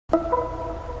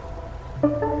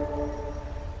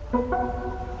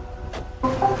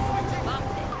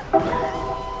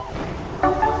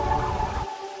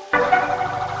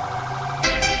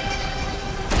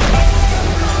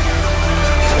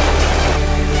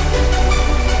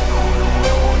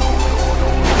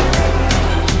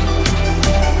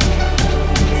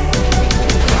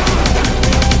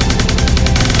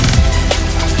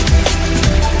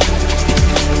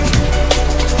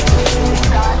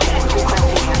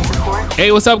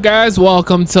Hey, what's up, guys?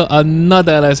 Welcome to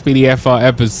another Lspdfr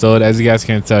episode. As you guys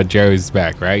can tell, Jerry's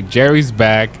back, right? Jerry's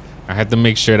back. I had to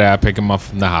make sure that I pick him up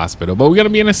from the hospital, but we're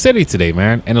gonna be in the city today,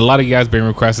 man. And a lot of you guys been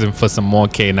requesting for some more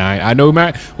K9. I know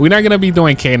we're not gonna be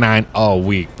doing K9 all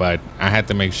week, but I had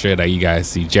to make sure that you guys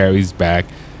see Jerry's back,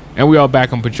 and we all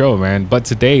back on patrol, man. But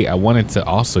today I wanted to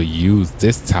also use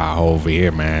this Tahoe over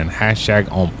here, man.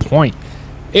 Hashtag on point.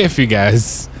 If you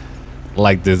guys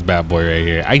like this bad boy right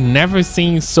here, I never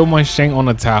seen so much shank on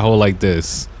a Tahoe like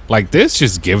this. Like this,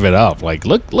 just give it up. Like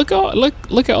look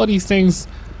at all these things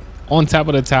on top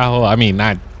of the Tahoe. I mean,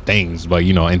 not things, but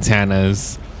you know,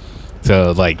 antennas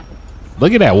to like,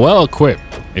 look at that, well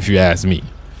equipped, if you ask me.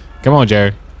 Come on,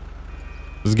 Jerry,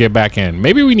 let's get back in.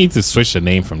 Maybe we need to switch the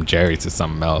name from Jerry to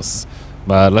something else,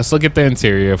 but let's look at the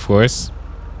interior, of course.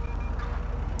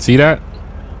 See that?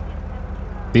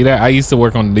 See that? I used to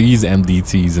work on these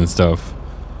MDTs and stuff.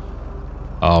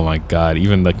 Oh my god,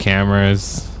 even the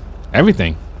cameras,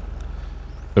 everything.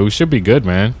 So we should be good,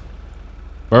 man.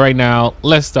 But right now,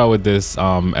 let's start with this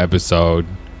episode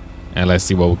and let's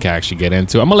see what we can actually get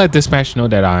into. I'm gonna let dispatch know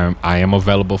that I am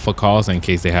available for calls in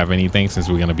case they have anything, since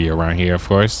we're gonna be around here, of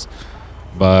course.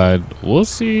 But we'll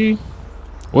see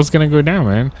what's gonna go down,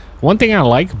 man. One thing I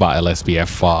like about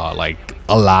Lspdfr, like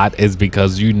a lot, is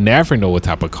because you never know what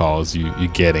type of calls you're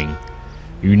getting.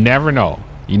 You never know.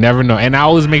 You never know. And I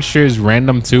always make sure it's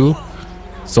random too.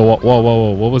 So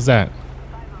whoa, what was that?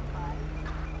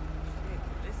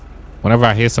 Whenever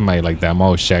I hear somebody like that, I'm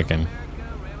always checking.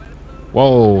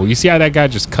 Whoa, you see how that guy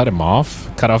just cut him off?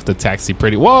 Cut off the taxi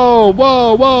pretty.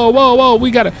 Whoa.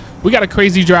 We got a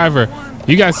crazy driver.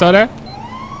 You guys saw that?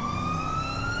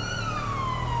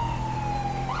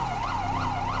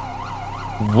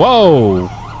 Whoa,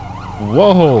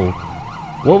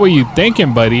 what were you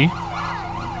thinking, buddy?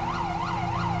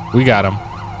 We got him.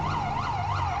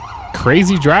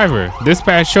 Crazy driver.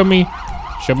 Dispatch, show me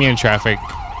in traffic.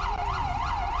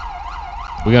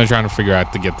 We're gonna try to figure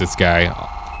out to get this guy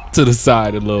to the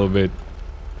side a little bit.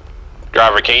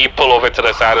 Driver, can you pull over to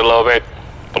the side a little bit?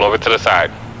 Pull over to the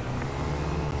side.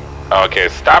 Okay,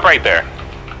 stop right there.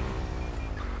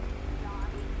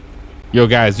 Yo,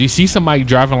 guys, you see somebody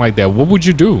driving like that, what would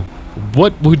you do?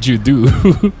 What would you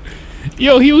do?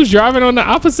 Yo, he was driving on the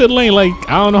opposite lane. Like,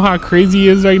 I don't know how crazy he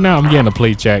is right now. I'm getting a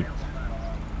plate check.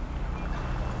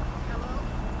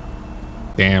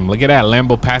 Damn, look at that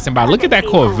Lambo passing by. Look at that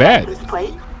Corvette.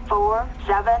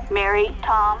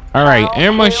 All right,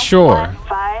 Emma Shore.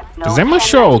 Is Emma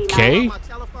Shore okay?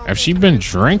 Have she been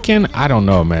drinking? I don't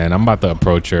know, man. I'm about to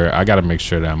approach her. I got to make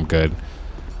sure that I'm good.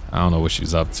 I don't know what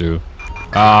she's up to.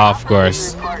 Of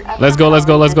course. Let's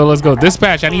go.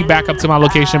 Dispatch, I need backup to my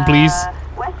location, please.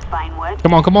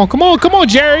 Come on,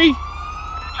 Jerry.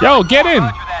 Yo, get in.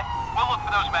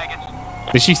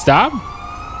 Did she stop?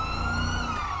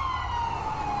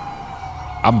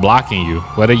 I'm blocking you.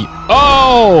 What are you?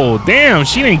 Oh, damn,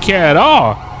 she didn't care at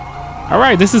all. All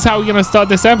right, this is how we're gonna start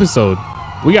this episode.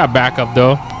 We got backup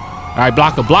though. All right,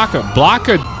 block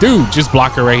her, dude. Just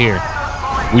block her right here.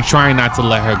 We trying not to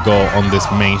let her go on this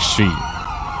main street.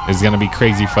 It's gonna be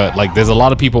crazy for, like, there's a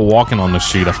lot of people walking on the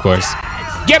street, of course.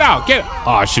 Get out.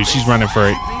 Oh shoot, she's running for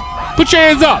it. Put your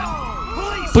hands up.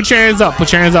 Put your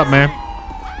hands up, man.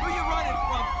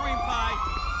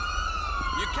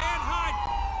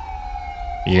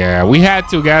 Yeah, we had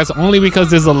to, guys, only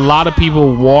because there's a lot of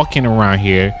people walking around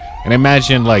here. And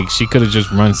imagine, like, she could have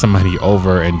just run somebody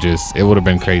over and just, it would have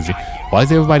been crazy. Why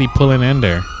is everybody pulling in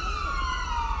there?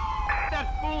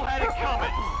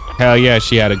 Hell yeah,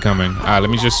 she had it coming. All right, let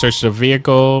me just search the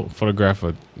vehicle. Photograph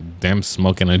of them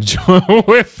smoking a joint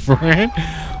with friend.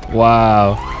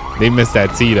 Wow, they missed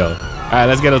that T though. All right,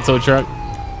 let's get a tow truck.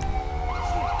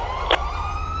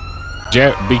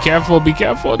 Be careful.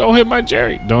 Don't hit my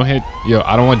Jerry. Don't hit. Yo,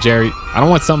 I don't want Jerry. I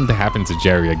don't want something to happen to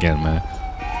Jerry again, man.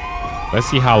 Let's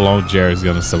see how long Jerry's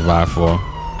gonna survive for.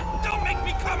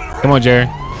 Come on, Jerry.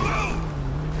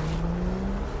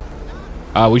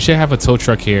 We should have a tow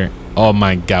truck here. Oh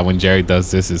my god, when Jerry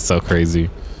does this, it's so crazy.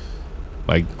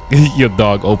 Like, your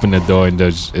dog open the door and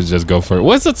just go for it.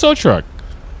 What's the tow truck?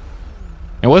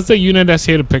 And what's the unit that's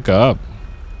here to pick her up?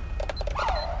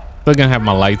 Still gonna have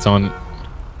my lights on.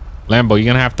 Lambo, you're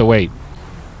gonna have to wait.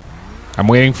 I'm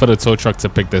waiting for the tow truck to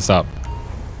pick this up.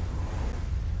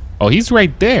 Oh, he's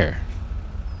right there.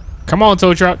 Come on,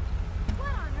 tow truck.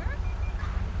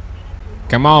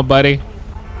 Come on, buddy.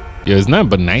 Yeah, there's nothing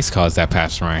but nice cars that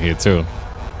pass around here too.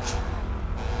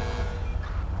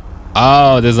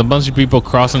 Oh, there's a bunch of people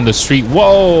crossing the street.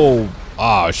 Whoa.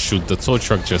 Oh, shoot. The tow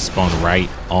truck just spawned right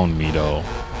on me, though.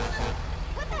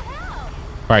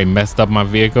 Probably messed up my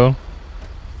vehicle.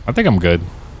 I think I'm good.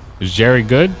 Is Jerry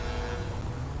good?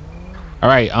 All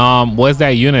right. Where's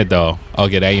that unit, though?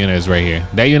 Okay, that unit is right here.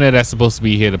 That unit that's supposed to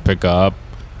be here to pick her up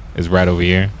is right over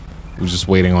here. We're just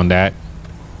waiting on that.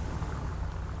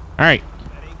 All right.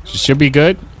 She should be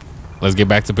good. Let's get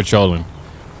back to patrolling.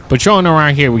 Patrolling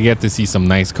around here, we get to see some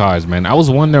nice cars, man. I was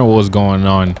wondering what was going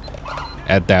on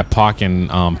at that parking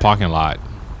lot.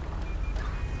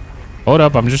 Hold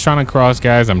up, I'm just trying to cross,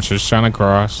 guys. I'm just trying to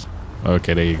cross.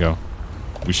 Okay, there you go.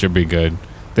 We should be good.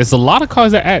 There's a lot of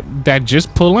cars that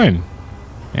just pull in,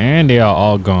 and they are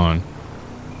all gone.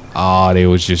 Oh, they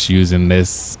was just using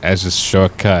this as a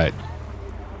shortcut.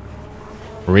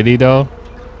 Really though?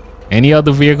 Any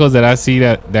other vehicles that I see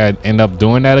that end up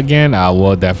doing that again, I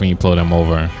will definitely pull them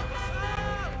over.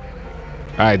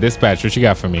 All right, dispatch, what you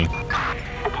got for me?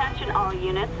 Attention all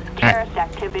units. Terrorist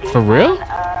activity. For real?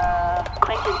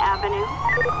 Clinton Avenue.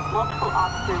 Multiple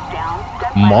officers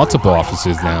down. Multiple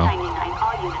officers down.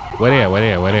 Where they at? Where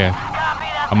they at? Where they at?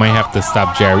 I might have to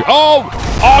stop Jerry. Oh,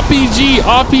 RPG,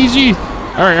 RPG.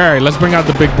 All right, let's bring out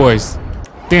the big boys.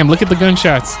 Damn, look at the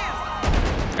gunshots.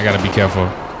 I gotta be careful.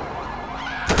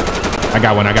 I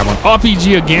got one.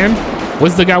 RPG again.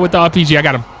 What's the guy with the RPG? I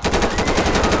got him.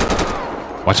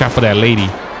 Watch out for that lady.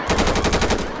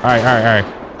 All right.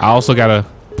 I also gotta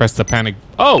press the panic.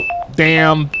 Oh,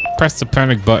 damn. Press the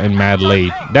panic button mad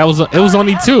late. It was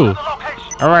only 2.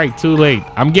 All right, too late.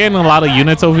 I'm getting a lot of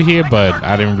units over here, but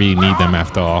I didn't really need them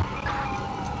after all.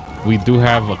 We do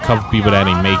have a couple people that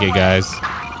didn't make it, guys.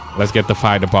 Let's get the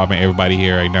fire department, everybody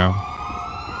here right now.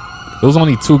 There was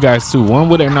only 2 guys too. One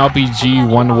with an RPG,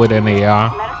 one with an AR.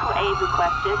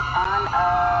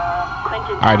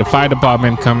 All right, the fire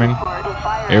department coming.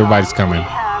 Everybody's coming.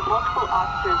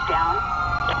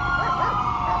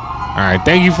 All right,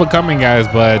 thank you for coming, guys,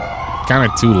 but kind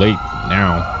of too late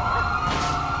now.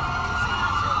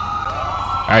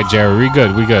 All right, Jerry, we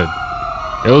good.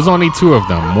 It was only 2 of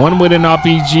them. One with an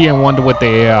RPG and one with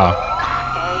the AR.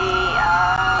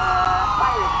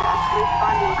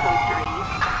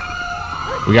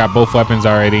 We got both weapons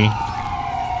already.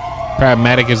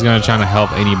 Paramedic is gonna try to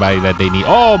help anybody that they need.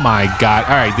 Oh my God!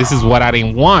 All right, this is what I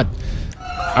didn't want.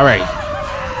 All right,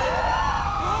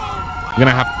 we're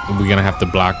gonna have to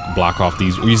block off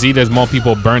these. You see, there's more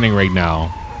people burning right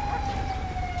now.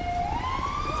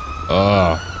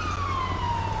 All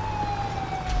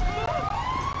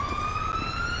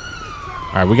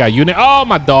right, we got unit. Oh,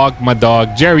 my dog.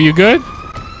 Jerry, you good?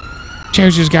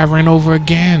 Jerry just got ran over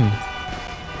again.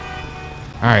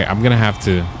 All right, I'm gonna have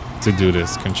to do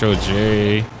this. Control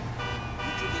J.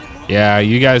 Yeah,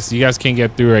 you guys can't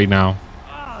get through right now.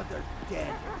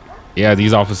 Yeah,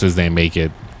 these officers didn't make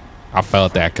it. I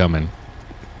felt that coming.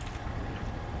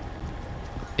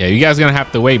 Yeah, you guys gonna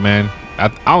have to wait, man. I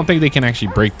don't think they can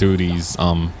actually break through these.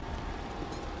 Are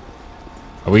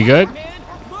we good?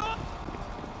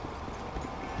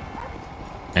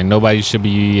 And nobody should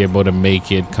be able to make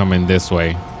it coming this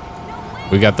way.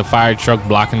 We got the fire truck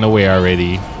blocking the way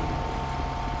already.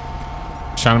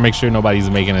 Trying to make sure nobody's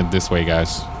making it this way,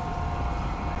 guys.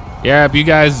 Yeah, you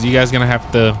guys gonna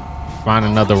have to find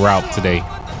another route today.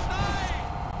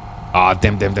 Oh,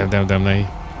 damn. Just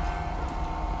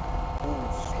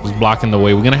blocking the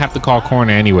way. We're gonna have to call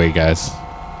coroner anyway, guys.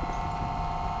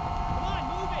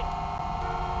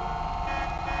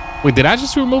 Wait, did I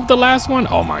just remove the last one?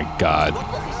 Oh my God.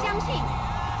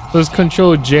 So it's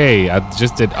Control J. I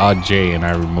just did Alt J and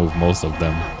I removed most of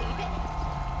them.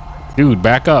 Dude,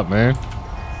 back up, man.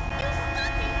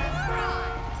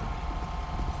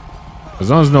 As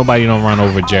long as nobody don't run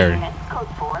over Jerry.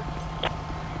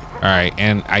 All right,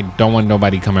 and I don't want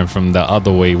nobody coming from the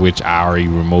other way, which I already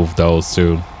removed those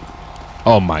too.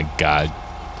 Oh my God.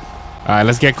 All right,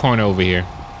 let's get Coroner over here.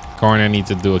 Coroner needs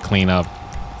to do a cleanup.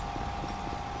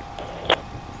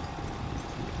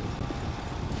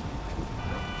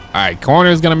 All right,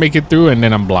 Coroner's gonna make it through, and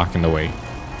then I'm blocking the way.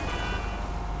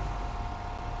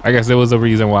 I guess there was a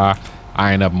reason why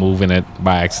I ended up moving it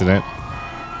by accident.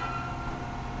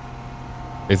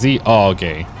 Is he? Oh,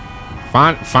 okay.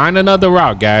 Find another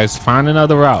route, guys. Find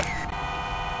another route.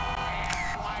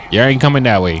 You ain't coming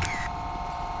that way. You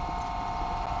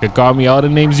can call me all the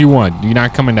names you want. You're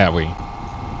not coming that way.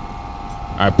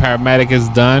 All right, paramedic is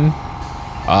done.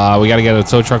 We got to get a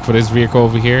tow truck for this vehicle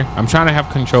over here. I'm trying to have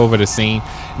control over the scene.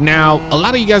 Now, a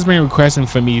lot of you guys been requesting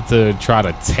for me to try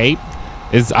to tape.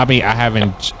 I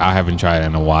haven't tried it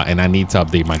in a while, and I need to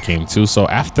update my game too. So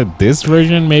after this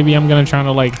version, maybe I'm gonna try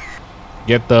to like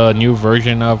get the new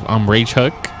version of Rage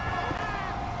Hook.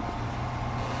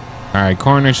 All right,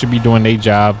 coroner should be doing their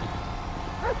job.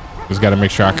 Just got to make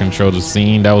sure I control the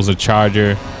scene. That was a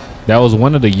charger. That was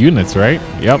one of the units, right?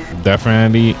 Yep,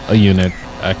 definitely a unit.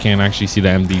 I can't actually see the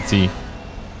MDT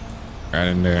right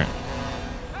in there.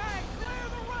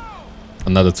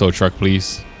 Another tow truck,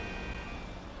 please.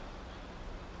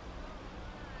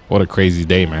 What a crazy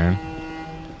day, man.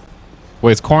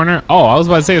 Wait, it's coroner? Oh, I was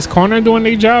about to say, is coroner doing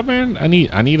their job, man? I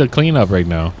need a cleanup right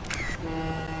now.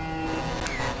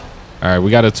 All right,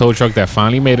 we got a tow truck that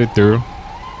finally made it through.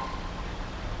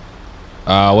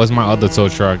 What's my other tow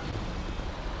truck?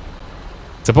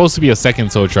 It's supposed to be a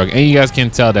second tow truck, and you guys can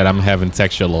tell that I'm having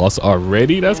texture loss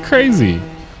already. That's crazy.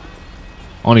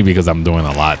 Only because I'm doing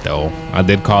a lot, though. I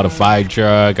did call the fire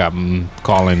truck. I'm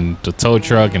calling the tow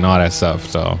truck and all that stuff,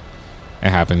 so it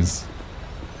happens.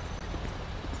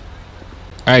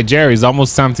 All right, Jerry, it's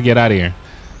almost time to get out of here.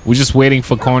 We're just waiting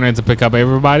for coroner to pick up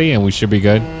everybody, and we should be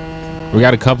good. We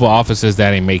got a couple officers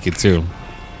that ain't make it too.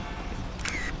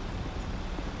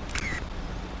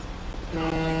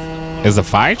 Is a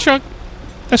fire truck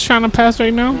that's trying to pass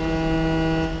right now?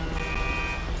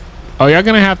 Oh, y'all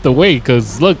gonna have to wait,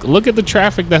 because look at the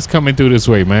traffic that's coming through this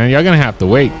way, man. Y'all gonna have to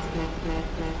wait.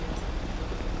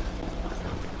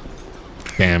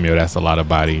 Damn, yo, that's a lot of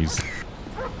bodies.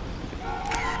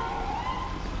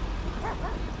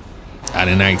 I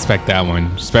did not expect that one,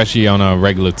 especially on a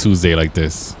regular Tuesday like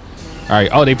this. All right.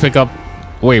 Oh, they pick up.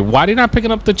 Wait, why they not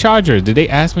picking up the charger? Did they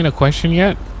ask me the question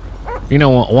yet? You know,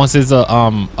 once it's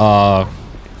a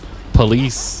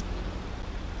police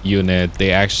unit,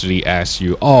 they actually ask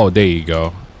you. Oh, there you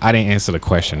go. I didn't answer the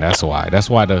question. That's why. That's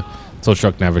why the tow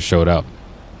truck never showed up.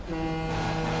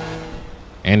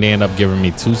 And they end up giving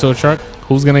me 2 tow truck.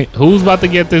 Who's about to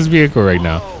get this vehicle right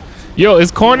now? Yo,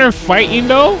 is coroner fighting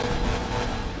though?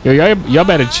 Yo, y'all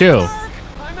better chill.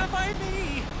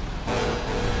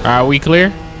 All right, we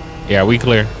clear? Yeah, we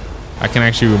clear. I can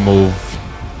actually remove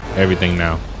everything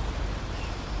now.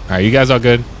 All right, you guys are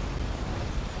good.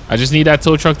 I just need that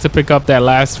tow truck to pick up that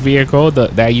last vehicle,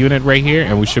 that unit right here,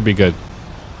 and we should be good.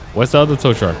 What's the other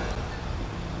tow truck?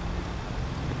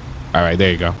 All right,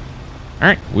 there you go. All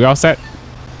right, we all set.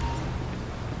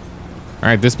 All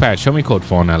right, dispatch, show me code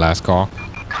 4 on that last call.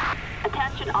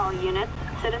 Attention all units.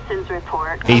 Citizens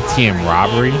report. ATM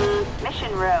robbery.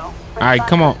 Mission row. All right,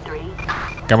 come on.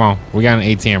 Come on. We got an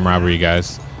ATM robbery,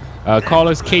 guys.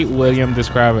 Callers Kate William,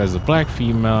 described as a black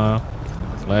female,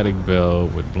 athletic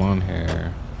build with blonde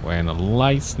hair, wearing a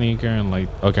light sneaker and light.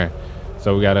 Okay,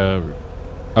 so we gotta.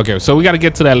 Okay, so we gotta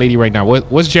get to that lady right now.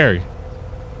 What's Jerry?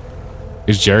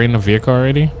 Is Jerry in the vehicle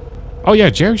already? Oh yeah,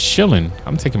 Jerry's chilling.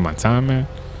 I'm taking my time, man.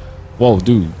 Whoa,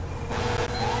 dude.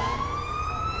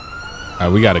 All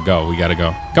right, we gotta go. We gotta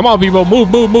go. Come on, people. Move,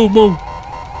 move, move, move.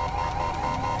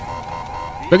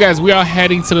 But guys, we are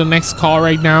heading to the next call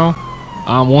right now.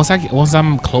 Once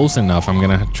I'm close enough, I'm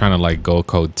gonna try to like go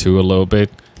code 2 a little bit,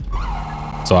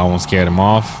 so I won't scare them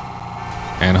off,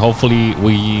 and hopefully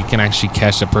we can actually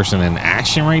catch the person in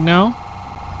action right now.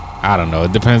 I don't know.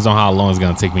 It depends on how long it's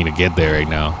gonna take me to get there right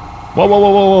now. Whoa, whoa,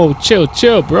 whoa, whoa, whoa! Chill,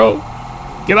 chill, bro.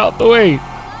 Get out the way.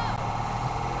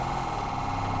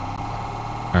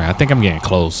 All right, I think I'm getting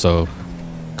close, so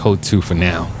code 2 for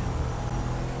now.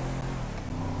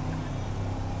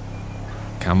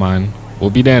 Come on, we'll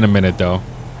be there in a minute though.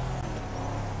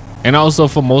 And also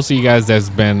for most of you guys that's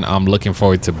been looking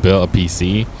forward to build a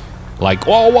PC, like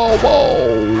whoa, whoa,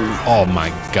 whoa, oh my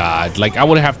god, like I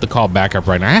would have to call backup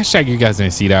right now. Hashtag you guys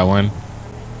didn't see that one.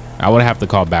 I would have to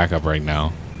call backup right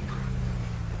now.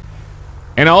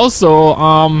 And also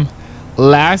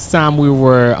last time we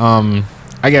were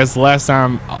I guess last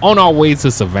time on our way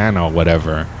to Savannah or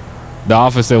whatever, the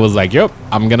officer was like, yep,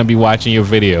 I'm gonna be watching your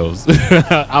videos.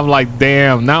 I'm like,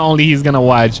 damn, not only he's gonna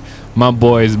watch my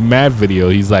boy's mad video,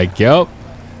 he's like, yep,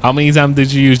 how many times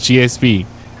did you use GSP?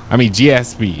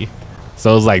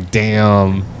 So I was like,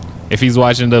 damn, if he's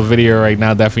watching the video right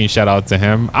now, definitely shout out to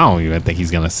him. I don't even think he's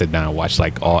gonna sit down and watch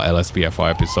like all Lspdfr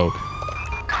episode.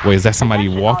 Wait, is that somebody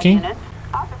walking?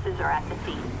 Officers are at the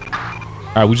scene.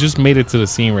 All right, we just made it to the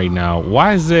scene right now.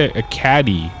 Why is there a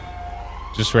caddy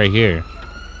just right here?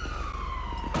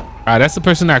 All right, that's the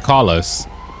person that called us.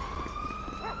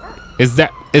 Is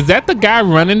that the guy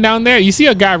running down there? You see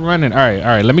a guy running. All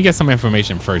right, let me get some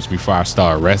information first before I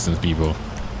start arresting people. All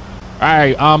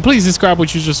right, please describe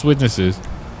what you just witnessed.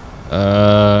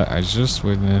 I just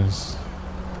witnessed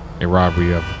A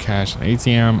robbery of cash and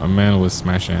ATM. A man was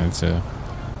smashing into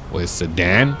with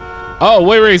sedan. Oh,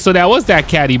 wait. So that was that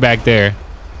caddy back there.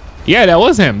 Yeah, that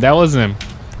was him. That was him.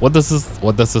 What does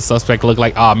the suspect look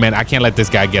like? Oh man, I can't let this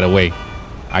guy get away.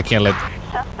 I can't let.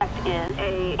 Suspect is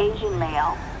a Asian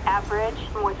male, average,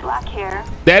 with black hair.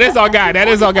 That is our guy. That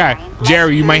is our guy.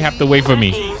 Jerry, you might have to wait for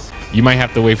me. You might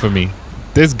have to wait for me.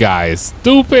 This guy is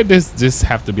stupid. This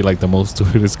have to be like the most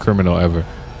stupidest criminal ever.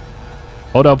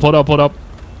 Hold up.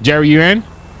 Jerry, you in?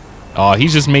 Oh, he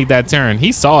just made that turn.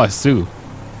 He saw us too.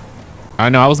 I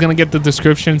know I was gonna get the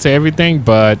description to everything,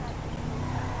 but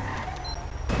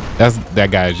that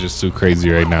guy is just too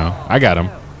crazy right now. I got him.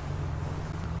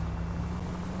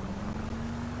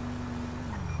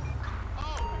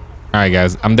 All right,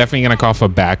 guys. I'm definitely gonna call for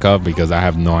backup because I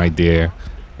have no idea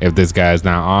if this guy is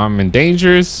now armed and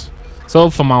dangerous. So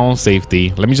for my own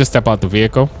safety, let me just step out the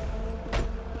vehicle.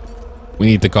 We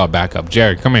need to call backup.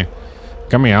 Jerry, come here.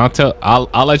 Come here.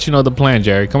 I'll let you know the plan,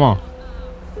 Jerry. Come on.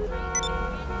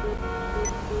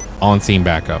 On scene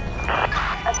backup.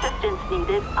 Assistance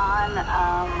needed on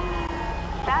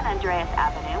San Andreas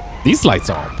Avenue. These lights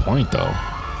are on point though.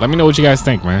 Let me know what you guys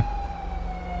think, man.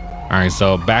 All right,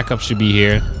 so backup should be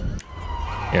here.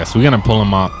 Yes, we're gonna pull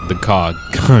him out the car.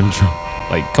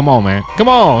 Like, come on, man. Come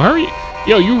on, hurry.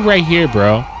 Yo, you right here,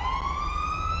 bro.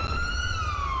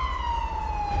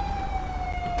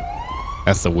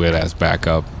 That's a weird ass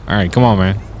backup. All right, come on,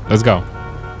 man. Let's go.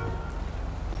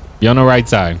 Be on the right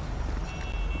side.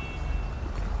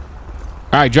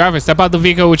 All right, driver, step out the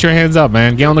vehicle with your hands up,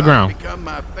 man. Get on the ground.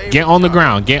 Get on the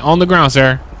ground. Get on the ground,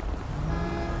 sir.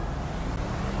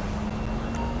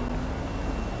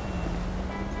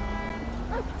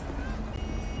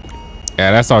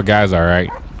 Yeah, that's all guys, all right.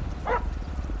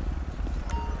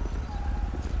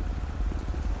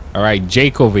 All right,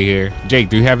 Jake over here. Jake,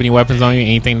 do you have any weapons on you?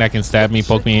 Anything that can stab me,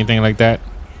 poke me, anything like that?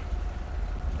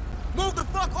 Move the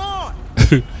fuck on.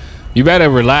 You better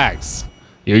relax.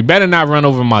 You better not run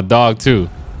over my dog too.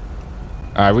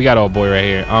 All right, we got old boy right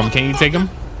here. Can you take him?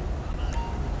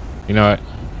 You know what?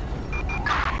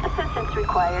 Assistance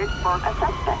required for a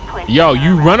suspect placed. Yo,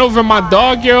 you run over my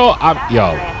dog, yo.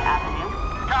 Yo.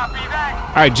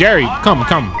 All right, Jerry, come,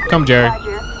 Jerry.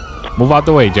 Move out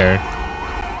the way, Jerry.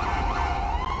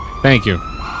 Thank you. All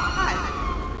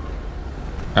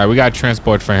right, we got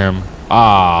transport for him.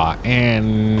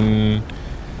 And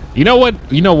you know what?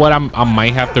 I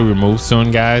might have to remove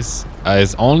soon, guys.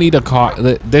 It's only the car.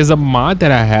 There's a mod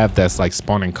that I have that's like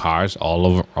spawning cars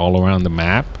all around the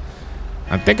map.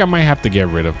 I think I might have to get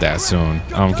rid of that soon.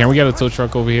 Can we get a tow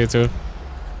truck over here too?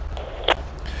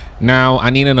 Now I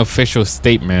need an official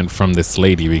statement from this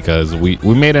lady because we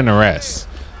made an arrest.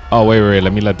 Oh wait,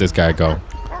 let me let this guy go. All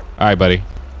right, buddy.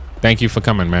 Thank you for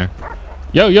coming, man.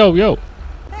 Yo.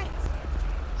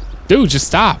 Dude, just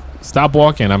stop. Stop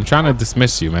walking. I'm trying to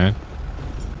dismiss you, man.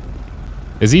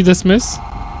 Is he dismissed?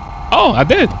 Oh, I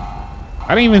did. I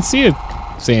didn't even see it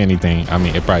say anything. I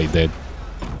mean, it probably did.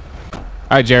 All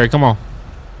right, Jerry, come on.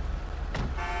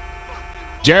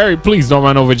 Jerry, please don't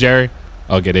run over Jerry.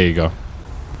 Okay, there you go. All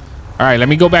right, let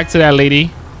me go back to that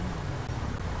lady.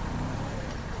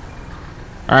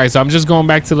 All right, so I'm just going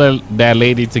back to that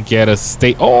lady to get a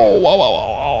state. Oh,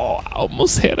 whoa, I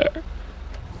almost hit her.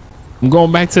 I'm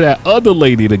going back to that other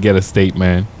lady to get a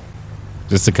statement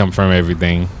just to confirm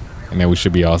everything, and then we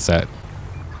should be all set.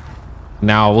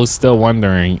 Now, I was still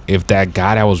wondering if that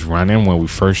guy that was running when we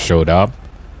first showed up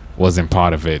wasn't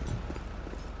part of it.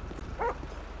 All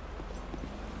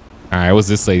right, it was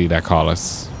this lady that called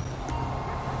us.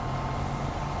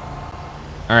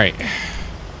 All right.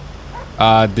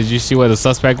 Did you see where the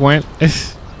suspect went?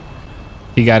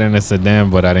 He got in a sedan,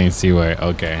 but I didn't see where.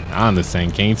 Okay, I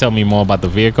understand. Can you tell me more about the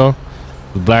vehicle?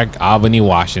 Black Albany,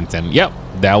 Washington. Yep,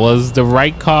 that was the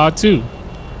right car too.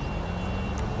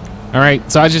 All right,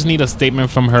 so I just need a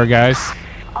statement from her, guys.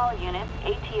 All units,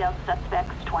 ATL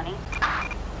suspects 20.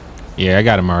 Yeah, I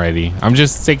got him already. I'm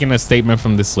just taking a statement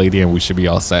from this lady and we should be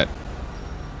all set.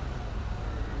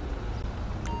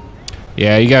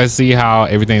 Yeah, you guys see how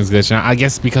everything's glitching out? I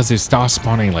guess because it starts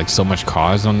spawning like so much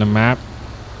cars on the map.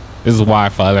 This is why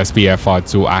for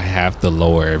Lspdfr 2 I have to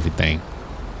lower everything.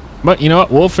 But you know what?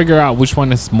 We'll figure out which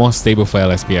one is more stable for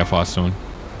Lspdfr soon.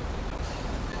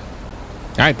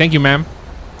 All right, thank you, ma'am.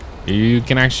 You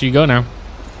can actually go now.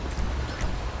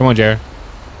 Come on, Jared.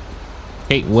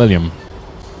 Kate William.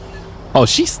 Oh,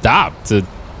 she stopped to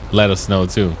let us know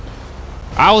too.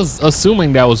 I was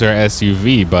assuming that was her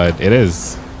SUV, but it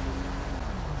is.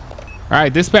 All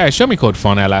right, dispatch, show me code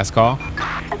 4 on that last call.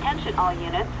 Attention all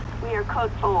units, we are code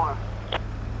 4.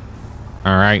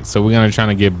 All right, so we're gonna try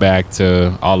to get back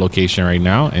to our location right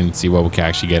now and see what we can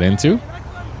actually get into.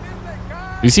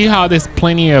 You see how there's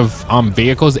plenty of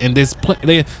vehicles, and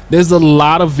there's a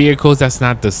lot of vehicles that's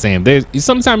not the same.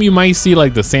 Sometimes you might see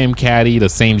like the same caddy, the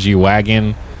same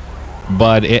G-Wagon,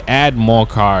 but it add more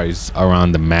cars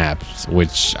around the maps,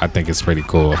 which I think is pretty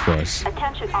cool, of course.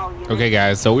 Okay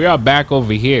guys, so we are back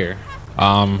over here.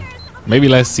 Maybe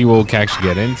let's see what we can actually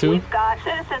get into. We've got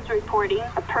citizens reporting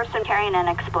a person carrying an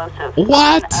explosive.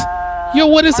 What? Yo,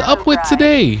 what is up with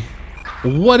today?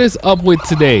 What is up with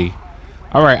today?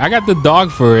 All right, I got the dog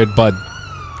for it, but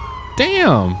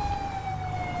damn.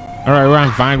 All right, we're on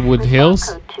Vinewood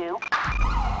Hills.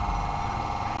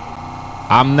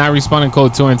 I'm not responding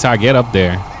code 2 until I get up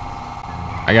there.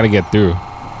 I gotta get through.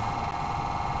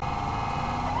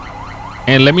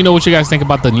 And let me know what you guys think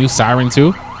about the new siren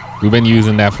too. We've been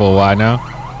using that for a while now.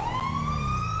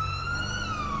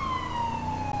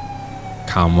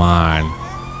 Come on.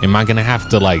 Am I gonna have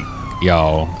to like,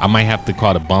 yo, I might have to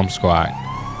call the bomb squad.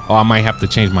 Or I might have to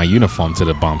change my uniform to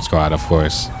the bomb squad, of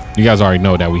course. You guys already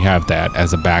know that we have that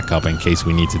as a backup in case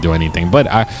we need to do anything. But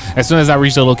as soon as I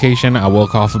reach the location, I will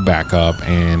call for backup,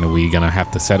 and we're gonna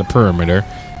have to set a perimeter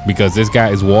because this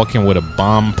guy is walking with a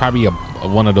bomb, probably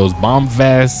one of those bomb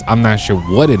vests. I'm not sure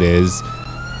what it is.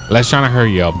 Let's try to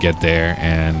hurry up, get there,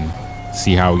 and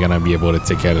see how we're gonna be able to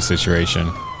take care of the situation.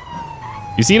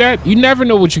 You see that? You never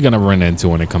know what you're gonna run into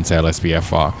when it comes to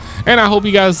Lspdfr. And I hope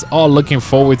you guys are looking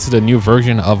forward to the new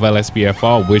version of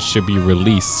Lspdfr, which should be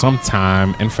released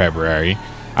sometime in February.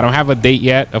 I don't have a date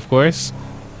yet, of course,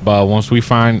 but once we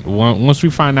find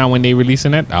out when they're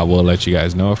releasing it, I will let you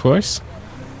guys know, of course.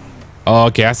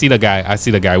 Okay, I see the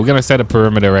guy. We're gonna set a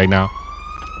perimeter right now.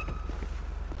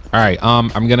 All right,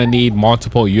 I'm gonna need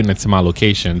multiple units in my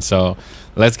location, so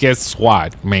let's get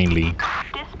SWAT mainly.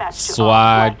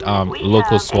 SWAT,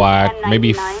 local SWAT,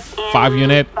 maybe 5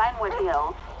 unit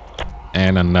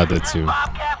and another 2. All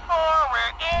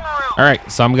right,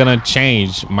 so I'm gonna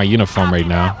change my uniform right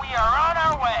now.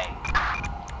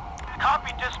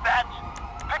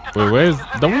 Wait,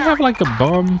 don't we have like a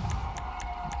bomb?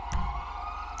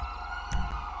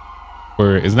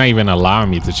 Or it's not even allowing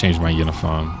me to change my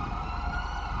uniform.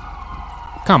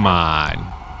 Come on.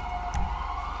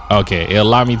 Okay, it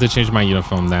allowed me to change my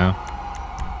uniform now.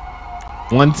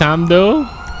 One time though.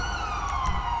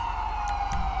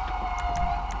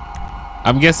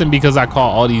 I'm guessing because I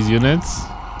call all these units.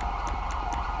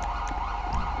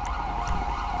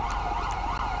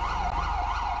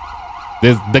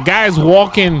 The guy's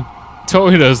walking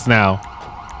toward us now.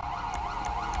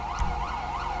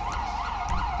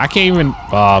 I can't even,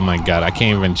 oh my God, I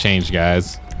can't even change,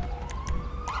 guys.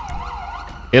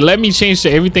 It let me change to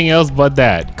everything else but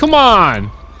that. Come on.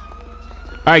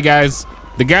 All right, guys.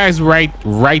 The guy's right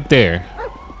there.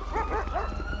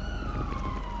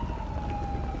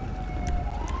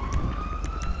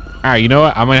 All right, you know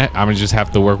what? I'm gonna just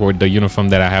have to work with the uniform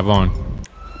that I have on.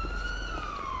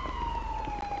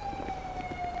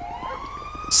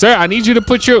 Sir, I need you to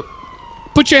put your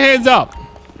hands up.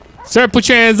 Sir, put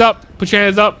your hands up. Put your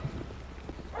hands up.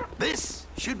 This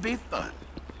should be fun.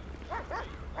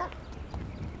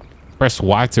 Press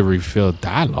Y to refill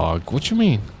dialogue. What you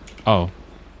mean? Oh.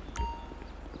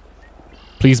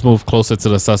 Please move closer to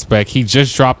the suspect. He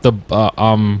just dropped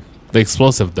the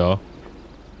explosive though. All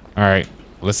right,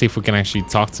 let's see if we can actually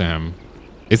talk to him.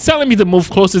 It's telling me to move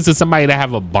closer to somebody that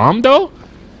have a bomb though.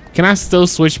 Can I still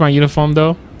switch my uniform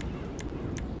though?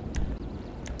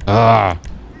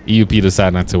 EUP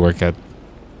decided not to work at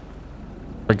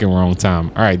freaking wrong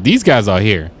time. All right, these guys are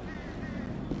here.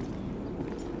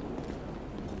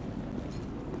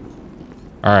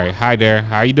 All right, hi there.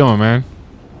 How you doing, man?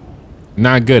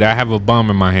 Not good. I have a bomb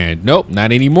in my hand. Nope,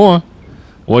 not anymore.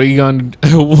 What are you going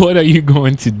to what are you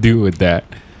going to do with that?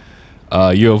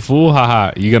 You're a fool?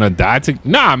 Haha. You gonna die to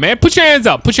Nah, man. Put your hands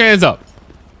up. Put your hands up.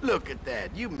 Look at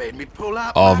that. You made me pull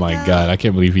out. Oh my God. I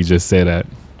can't believe he just said that.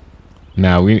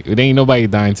 Nah, there ain't nobody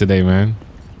dying today, man.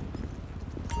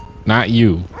 Not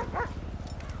you.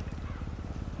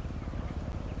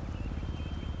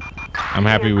 I'm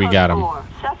happy we got him.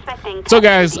 So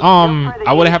guys,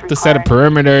 I would have to set a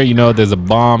perimeter. You know, there's a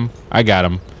bomb. I got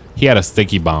him. He had a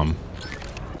sticky bomb.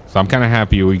 So I'm kind of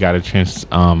happy we got a chance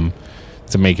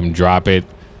to make him drop it.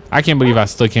 I can't believe I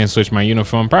still can't switch my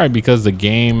uniform. Probably because the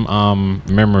game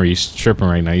memory is tripping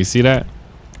right now. You see that?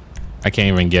 I can't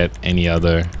even get any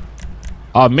other.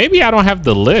 Maybe I don't have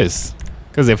the list.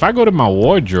 Because if I go to my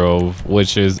wardrobe,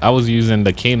 which is, I was using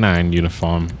the K9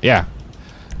 uniform. Yeah.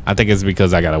 I think it's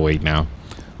because I got to wait now.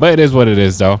 But it is what it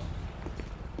is, though.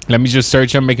 Let me just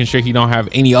search him, making sure he don't have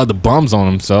any other bombs on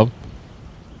himself.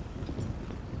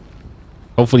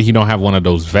 Hopefully he don't have one of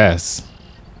those vests.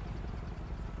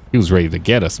 He was ready to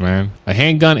get us, man. A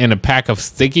handgun and a pack of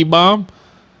sticky bomb?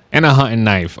 And a hunting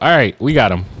knife. All right, we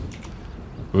got him.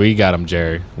 We got him,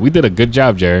 Jerry. We did a good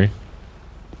job, Jerry.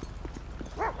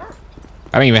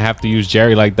 I don't even have to use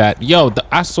Jerry like that. Yo,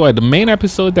 I swear, the main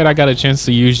episode that I got a chance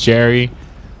to use Jerry,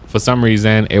 for some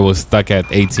reason, it was stuck at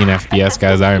 18 FPS,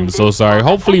 guys. I am so sorry.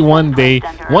 Hopefully one day,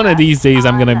 one of these days,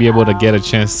 I'm going to be able to get a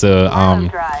chance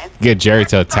to get Jerry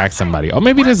to attack somebody. Or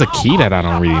maybe there's a key that I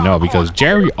don't really know, because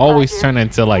Jerry always turned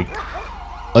into like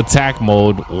attack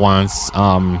mode once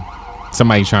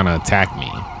somebody trying to attack me.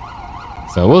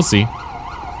 So we'll see.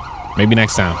 Maybe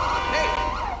next time.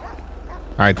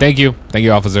 All right, thank you,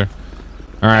 officer.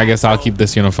 All right, I guess I'll keep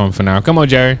this uniform for now. Come on,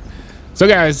 Jerry. So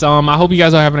guys, I hope you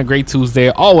guys are having a great Tuesday,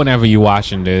 or whenever you're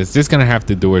watching this. Just gonna have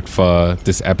to do it for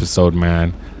this episode,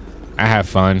 man. I have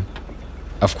fun,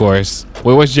 of course.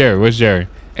 Wait, where's Jerry?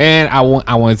 And I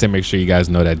wanted to make sure you guys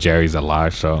know that Jerry's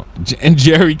alive. So, and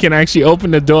Jerry can actually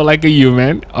open the door like a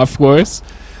human, of course.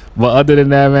 But other than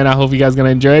that, man, I hope you guys gonna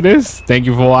enjoy this. Thank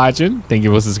you for watching. Thank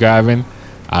you for subscribing.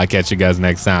 I'll catch you guys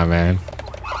next time, man.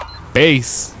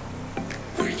 Peace.